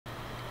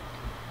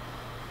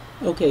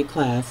Okay,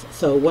 class,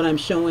 so what I'm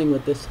showing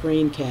with this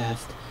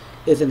screencast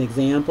is an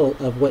example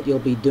of what you'll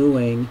be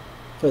doing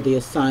for the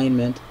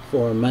assignment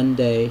for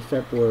Monday,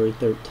 February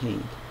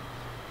 13th.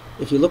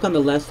 If you look on the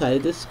left side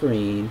of the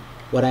screen,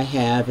 what I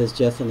have is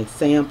just an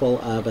example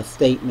of a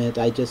statement.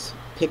 I just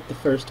picked the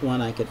first one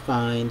I could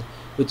find,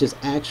 which is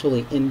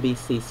actually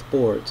NBC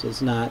Sports.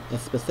 It's not a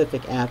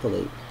specific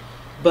athlete.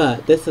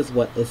 But this is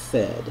what is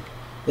said.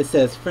 It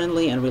says,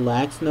 "Friendly and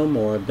relaxed no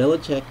more,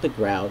 Belichick the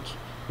Grouch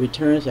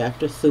returns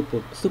after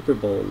Super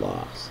Bowl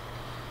loss."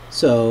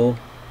 So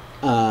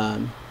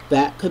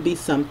that could be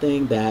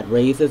something that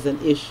raises an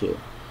issue.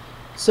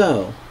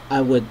 So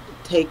I would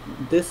take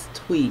this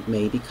tweet,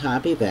 maybe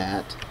copy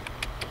that,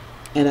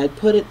 and I'd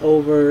put it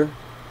over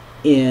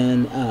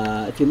in,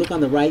 if you look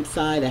on the right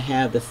side, I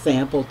have the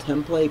sample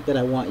template that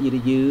I want you to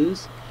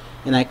use,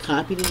 and I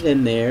copied it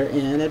in there,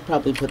 and I'd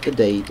probably put the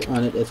date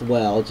on it as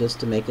well, just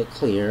to make it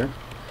clear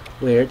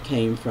where it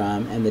came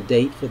from, and the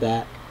date for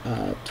that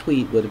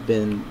tweet would have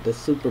been the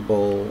Super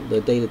Bowl, the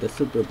date of the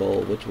Super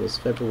Bowl, which was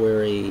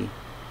February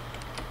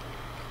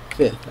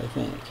 5th, I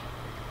think.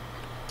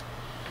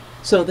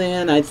 So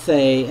then I'd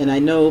say, and I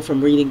know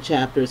from reading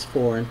chapters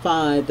 4 and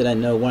 5 that I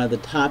know one of the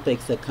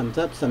topics that comes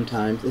up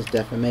sometimes is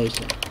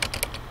defamation.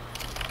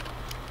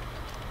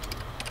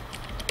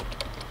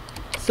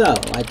 So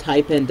I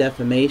type in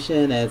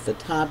defamation as the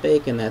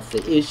topic, and that's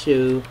the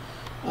issue.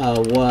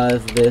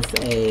 Was this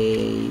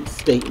a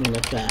statement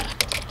of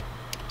fact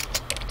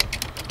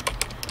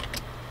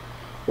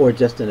or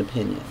just an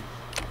opinion?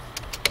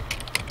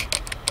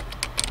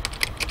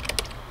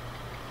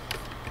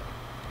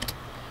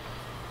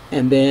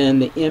 And then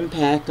the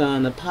impact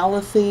on the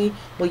policy,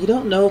 well, you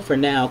don't know for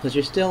now because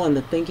you're still in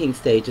the thinking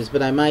stages,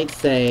 but I might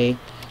say,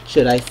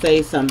 should I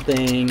say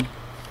something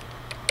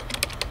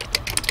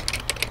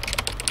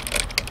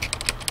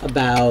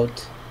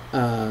about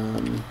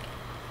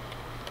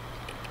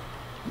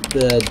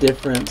the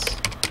difference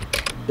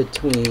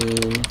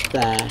between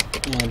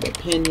fact and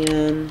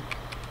opinion?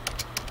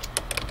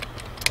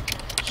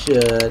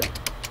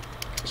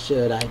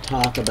 Should I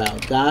talk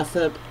about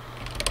gossip?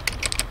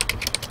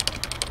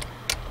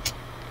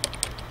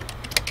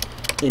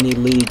 Any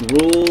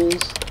league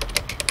rules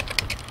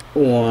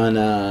on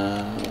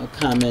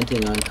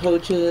commenting on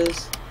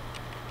coaches?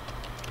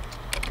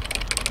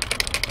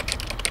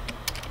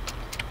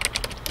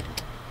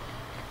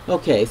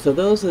 Okay, so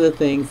those are the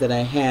things that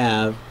I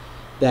have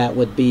that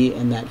would be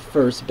in that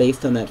first,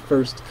 based on that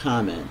first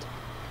comment.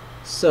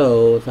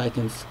 So if I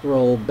can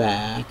scroll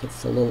back,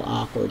 it's a little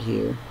awkward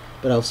here,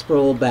 but I'll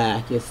scroll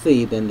back. You'll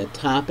see then the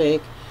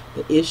topic,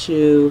 the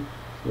issue,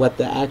 what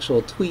the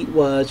actual tweet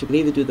was. You can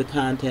either do the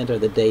content or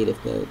the date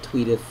if the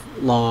tweet is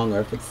long or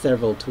if it's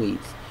several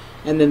tweets,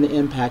 and then the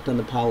impact on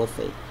the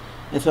policy.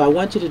 And so I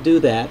want you to do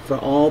that for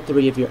all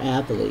three of your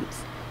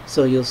athletes.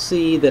 So you'll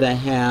see that I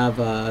have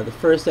the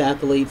first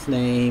athlete's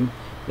name,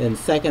 then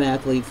second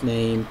athlete's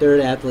name, third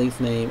athlete's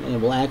name, and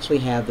it will actually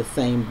have the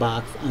same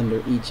box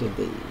under each of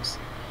these.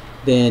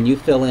 Then you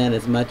fill in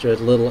as much or as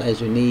little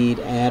as you need,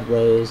 add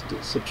rows,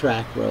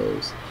 subtract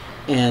rows.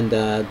 And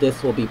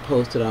this will be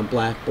posted on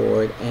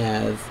Blackboard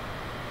as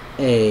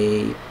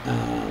a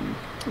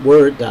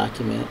Word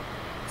document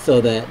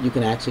so that you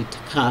can actually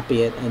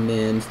copy it and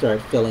then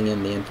start filling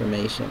in the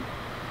information.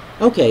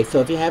 Okay, so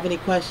if you have any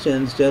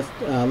questions, just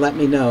let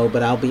me know,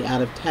 but I'll be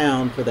out of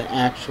town for the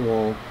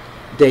actual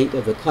date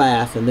of the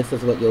class, and this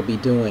is what you'll be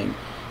doing.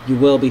 You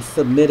will be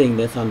submitting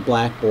this on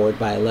Blackboard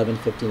by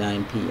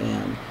 11:59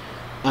 p.m.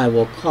 I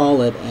will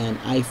call it an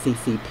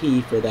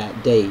ICCP for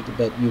that date,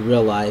 but you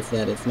realize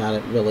that it's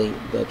not really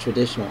the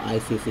traditional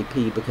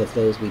ICCP because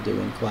those we do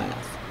in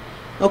class.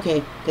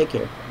 Okay, take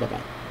care.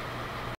 Bye-bye.